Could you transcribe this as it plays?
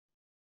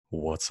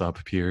What's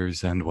up,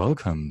 peers, and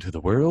welcome to the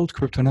World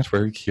Crypto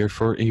Network here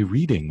for a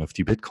reading of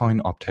the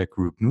Bitcoin OpTech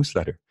Group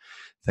newsletter.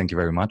 Thank you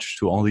very much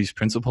to all these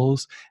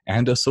principals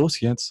and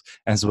associates,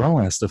 as well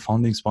as the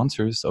founding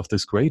sponsors of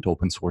this great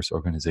open source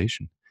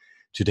organization.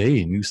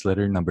 Today,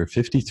 newsletter number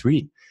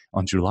 53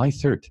 on July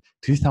 3rd,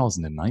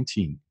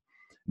 2019.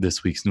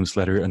 This week's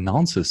newsletter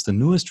announces the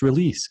newest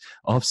release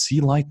of C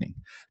Lightning,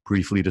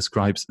 briefly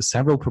describes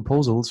several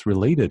proposals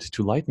related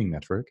to Lightning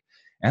Network,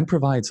 and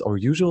provides our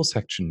usual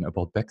section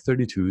about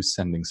Bech32's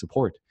sending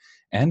support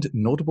and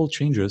notable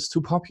changes to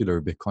popular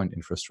Bitcoin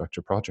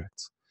infrastructure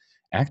projects.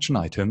 Action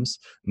items,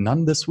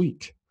 none this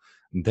week.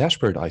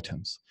 Dashboard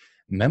items,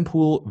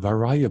 Mempool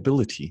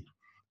Variability.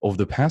 Over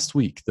the past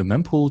week, the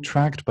mempool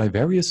tracked by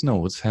various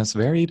nodes has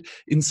varied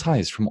in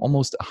size from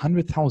almost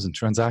 100,000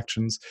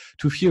 transactions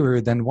to fewer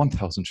than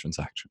 1,000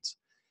 transactions.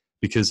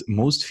 Because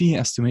most fee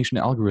estimation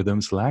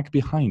algorithms lag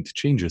behind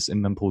changes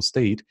in mempool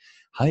state,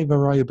 high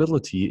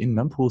variability in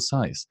mempool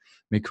size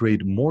may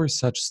create more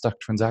such stuck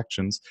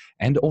transactions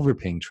and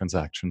overpaying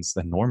transactions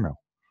than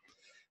normal.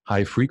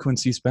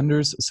 High-frequency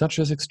spenders, such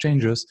as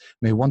exchanges,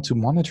 may want to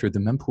monitor the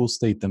mempool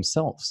state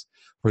themselves,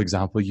 for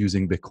example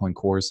using Bitcoin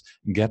Core's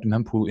Get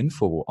Mempool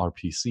Info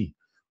RPC,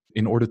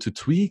 in order to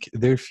tweak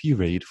their fee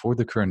rate for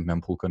the current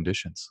mempool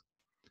conditions.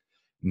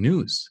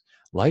 News.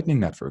 Lightning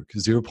Network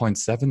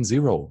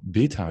 0.70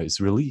 beta is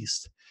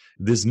released.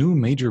 This new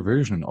major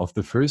version of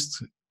the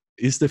first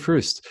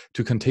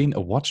to contain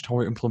a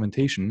Watchtower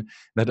implementation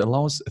that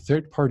allows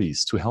third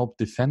parties to help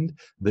defend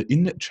the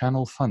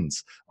in-channel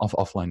funds of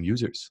offline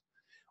users.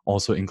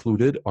 Also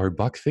included are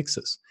bug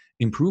fixes,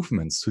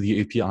 improvements to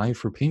the API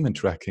for payment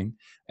tracking,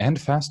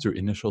 and faster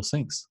initial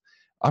syncs.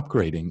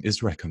 Upgrading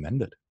is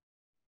recommended.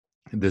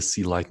 This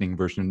C Lightning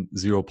version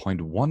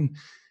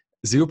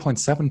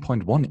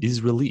 0.7.1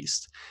 is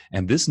released,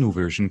 and this new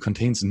version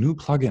contains new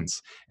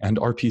plugins and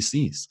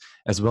RPCs,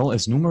 as well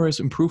as numerous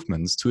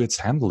improvements to its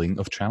handling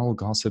of channel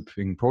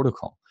gossiping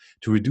protocol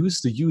to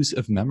reduce the use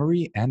of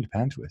memory and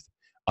bandwidth.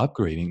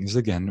 Upgrading is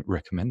again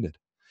recommended.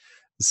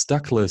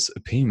 Stuckless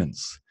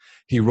payments.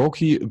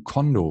 Hiroki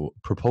Kondo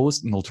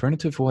proposed an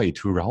alternative way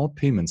to route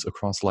payments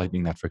across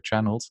Lightning Network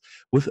channels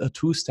with a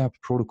two-step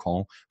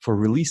protocol for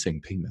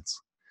releasing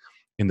payments.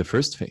 In the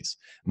first phase,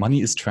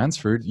 money is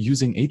transferred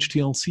using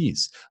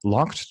HTLCs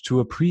locked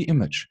to a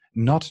pre-image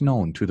not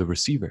known to the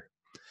receiver.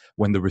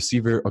 When the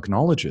receiver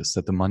acknowledges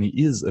that the money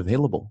is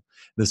available,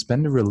 the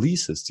spender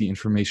releases the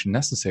information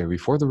necessary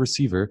for the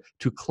receiver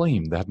to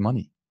claim that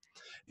money.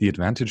 The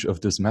advantage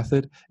of this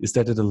method is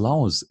that it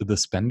allows the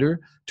spender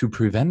to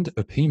prevent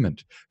a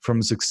payment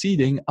from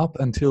succeeding up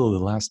until the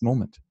last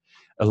moment,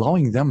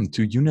 allowing them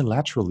to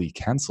unilaterally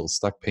cancel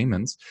stuck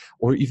payments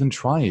or even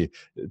try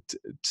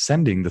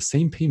sending the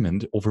same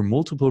payment over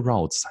multiple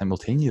routes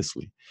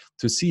simultaneously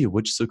to see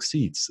which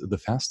succeeds the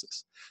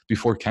fastest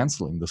before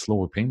canceling the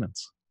slower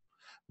payments.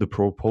 The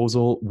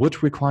proposal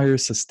would require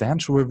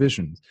substantial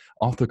revisions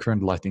of the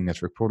current Lightning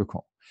Network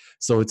protocol,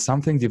 so it's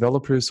something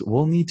developers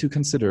will need to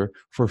consider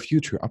for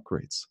future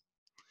upgrades.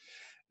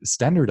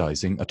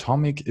 Standardizing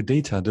atomic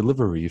data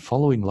delivery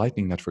following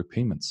Lightning Network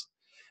payments.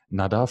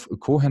 Nadav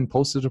Cohen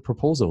posted a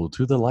proposal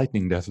to the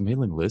Lightning Dev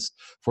mailing list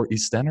for a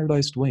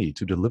standardized way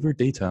to deliver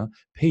data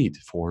paid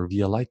for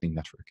via Lightning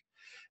Network,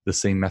 the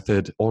same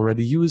method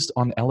already used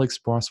on Alex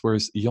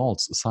Broswer's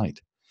Yalt's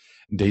site.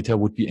 Data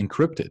would be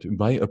encrypted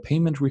by a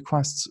payment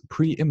request's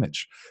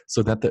pre-image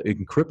so that the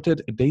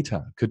encrypted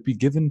data could be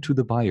given to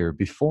the buyer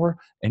before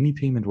any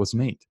payment was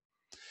made.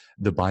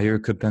 The buyer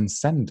could then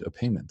send a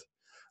payment.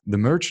 The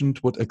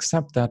merchant would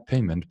accept that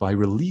payment by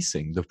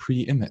releasing the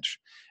pre-image,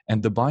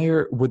 and the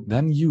buyer would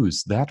then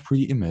use that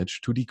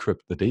pre-image to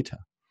decrypt the data.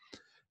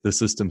 The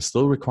system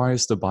still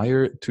requires the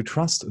buyer to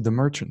trust the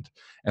merchant,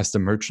 as the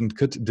merchant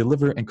could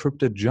deliver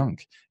encrypted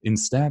junk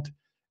instead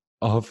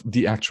of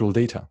the actual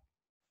data.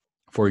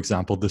 For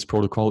example, this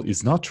protocol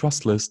is not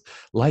trustless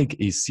like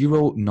a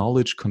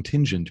zero-knowledge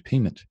contingent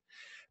payment,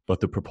 but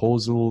the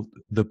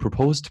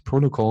proposed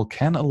protocol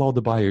can allow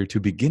the buyer to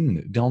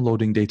begin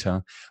downloading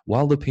data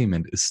while the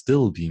payment is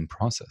still being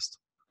processed.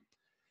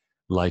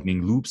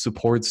 Lightning Loop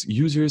supports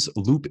users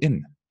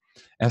loop-in.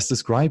 As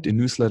described in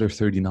Newsletter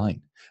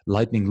 39,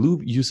 Lightning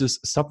Loop uses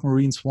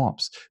submarine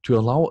swaps to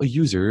allow a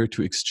user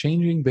to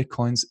exchanging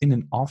bitcoins in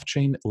an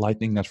off-chain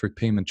Lightning Network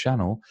payment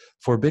channel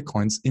for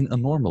bitcoins in a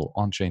normal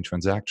on-chain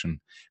transaction,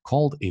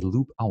 called a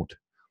loop out.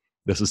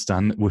 This is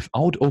done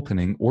without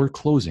opening or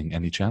closing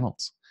any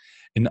channels.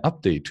 An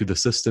update to the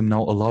system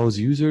now allows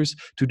users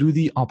to do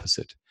the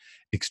opposite: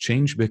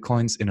 exchange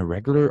bitcoins in a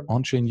regular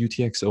on-chain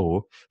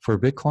UTXO for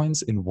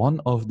bitcoins in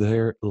one of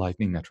their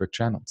Lightning Network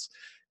channels,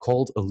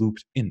 called a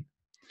looped in.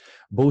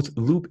 Both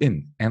loop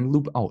in and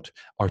loop out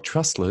are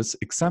trustless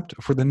except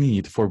for the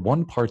need for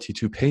one party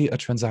to pay a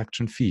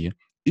transaction fee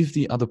if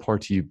the other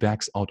party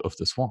backs out of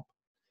the swap.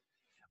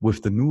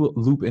 With the new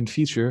loop in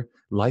feature,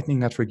 Lightning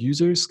Network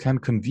users can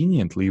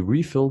conveniently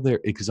refill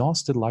their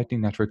exhausted Lightning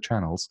Network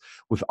channels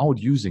without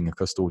using a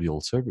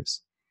custodial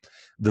service.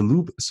 The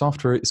loop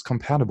software is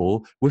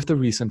compatible with the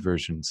recent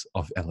versions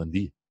of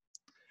LND.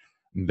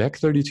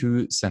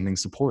 Bec32 sending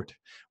support,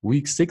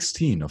 week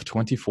 16 of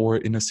 24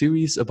 in a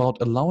series about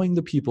allowing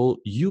the people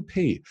you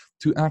pay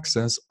to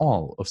access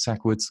all of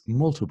SegWit's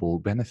multiple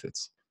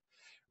benefits.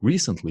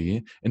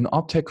 Recently, an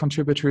OpTech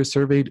contributor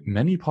surveyed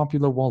many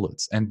popular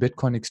wallets and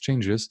Bitcoin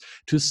exchanges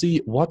to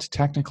see what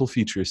technical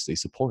features they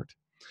support.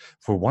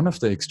 For one of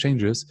the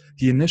exchanges,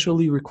 he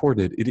initially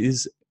recorded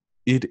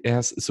it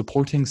as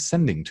supporting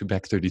sending to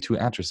Bec32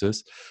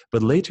 addresses,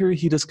 but later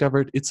he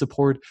discovered its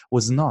support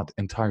was not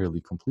entirely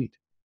complete.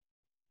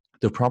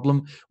 The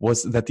problem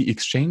was that the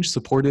exchange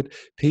supported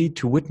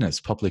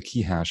pay-to-witness public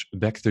key hash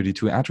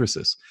Bec32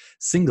 addresses,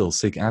 single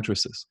SIG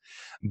addresses,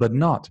 but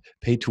not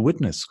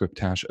pay-to-witness script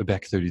hash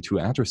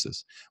Bec32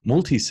 addresses,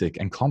 multi-sig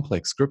and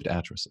complex script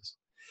addresses.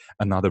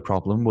 Another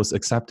problem was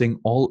accepting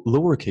all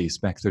lowercase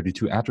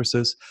Bec32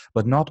 addresses,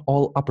 but not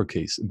all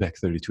uppercase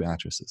Bec32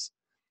 addresses.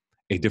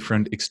 A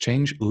different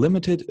exchange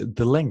limited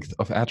the length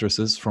of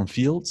addresses from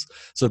fields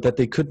so that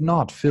they could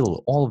not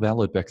fill all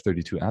valid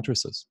Bec32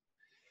 addresses.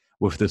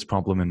 With these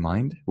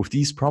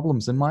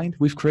problems in mind,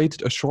 we've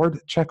created a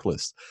short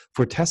checklist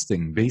for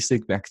testing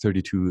basic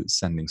Bec32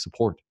 sending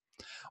support.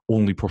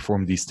 Only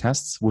perform these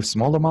tests with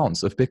small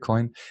amounts of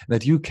Bitcoin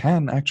that you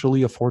can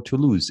actually afford to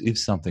lose if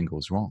something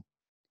goes wrong.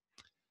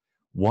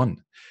 1.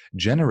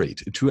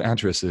 Generate 2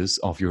 addresses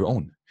of your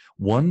own,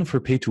 one for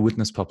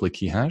pay-to-witness public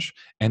key hash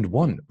and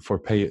one for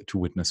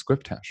pay-to-witness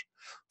script hash.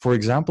 For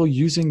example,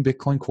 using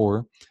Bitcoin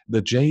Core,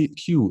 the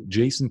JQ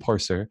JSON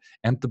parser,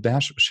 and the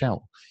bash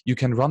shell, you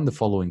can run the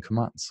following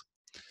commands.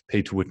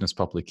 Pay-to-witness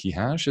public key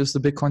hash is the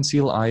Bitcoin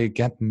CLI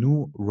get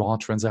new raw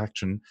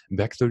transaction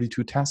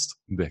Bec32 test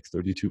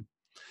Bec32.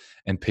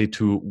 And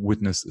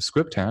pay-to-witness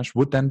script hash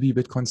would then be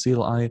Bitcoin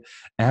CLI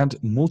add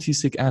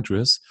multi-sig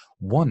address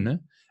 1,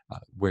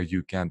 where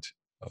you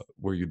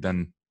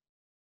then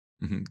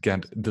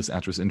get this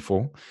address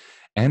info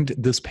and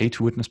this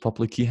pay-to-witness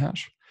public key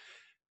hash,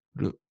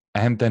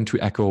 and then to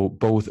echo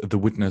both the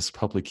witness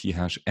public key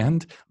hash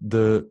and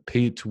the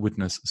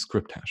pay-to-witness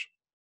script hash.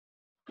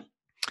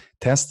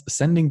 Test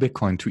sending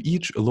Bitcoin to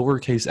each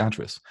lowercase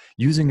address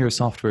using your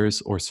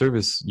software's or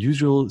service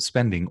usual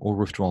spending or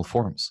withdrawal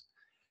forms.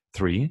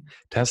 3.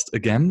 Test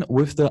again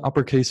with the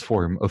uppercase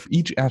form of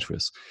each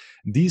address.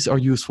 These are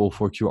useful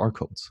for QR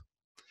codes.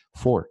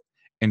 4.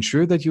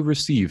 Ensure that you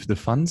receive the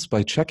funds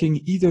by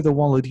checking either the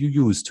wallet you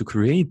use to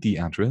create the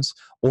address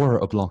or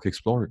a block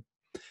explorer.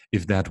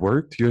 If that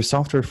worked, your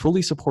software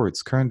fully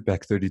supports current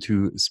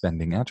Bec32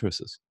 spending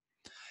addresses.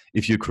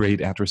 If you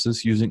create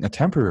addresses using a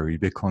temporary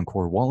Bitcoin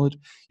Core wallet,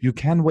 you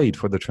can wait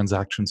for the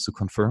transactions to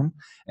confirm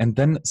and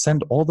then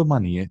send all the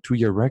money to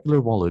your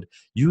regular wallet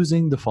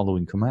using the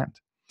following command.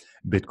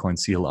 Bitcoin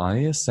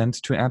CLI send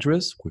to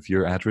address with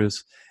your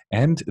address,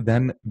 and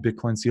then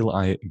Bitcoin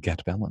CLI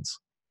get balance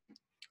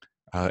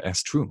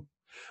as true.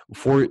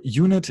 For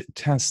unit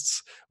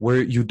tests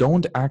where you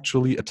don't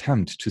actually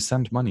attempt to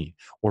send money,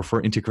 or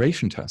for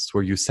integration tests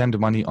where you send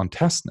money on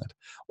testnet,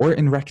 or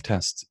in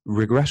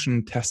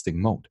regression testing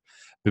mode,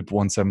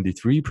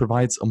 BIP173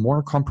 provides a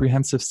more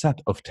comprehensive set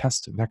of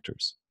test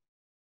vectors.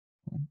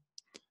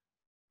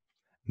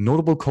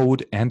 Notable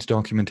code and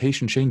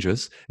documentation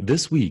changes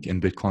this week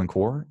in Bitcoin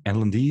Core,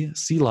 LND,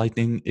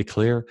 C-Lightning,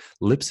 Eclair,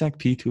 Lipsec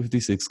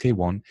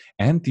P256K1,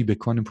 and the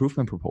Bitcoin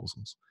improvement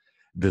proposals.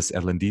 This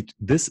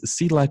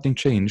C-Lightning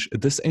change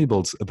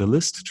disables the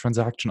list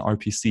transaction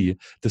RPC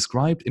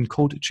described in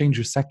Code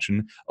Changes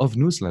section of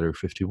Newsletter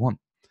 51.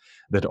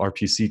 That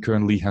RPC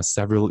currently has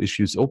several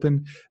issues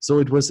open, so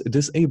it was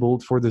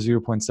disabled for the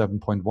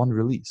 0.7.1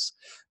 release.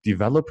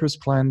 Developers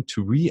plan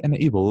to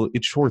re-enable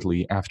it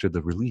shortly after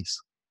the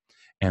release.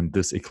 And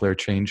this Eclair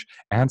change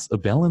adds a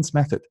balance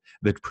method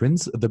that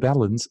prints the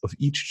balance of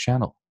each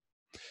channel.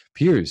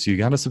 Peers, you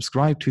gotta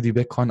subscribe to the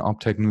Bitcoin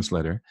OpTech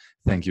newsletter.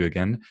 Thank you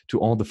again to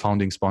all the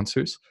founding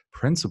sponsors,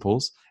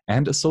 principals,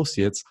 and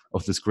associates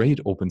of this great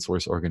open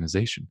source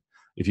organization.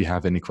 If you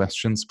have any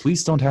questions,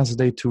 please don't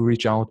hesitate to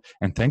reach out,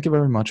 and thank you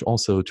very much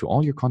also to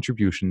all your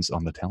contributions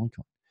on the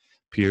Telegram.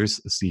 Peers,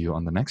 see you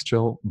on the next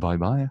show.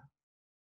 Bye-bye.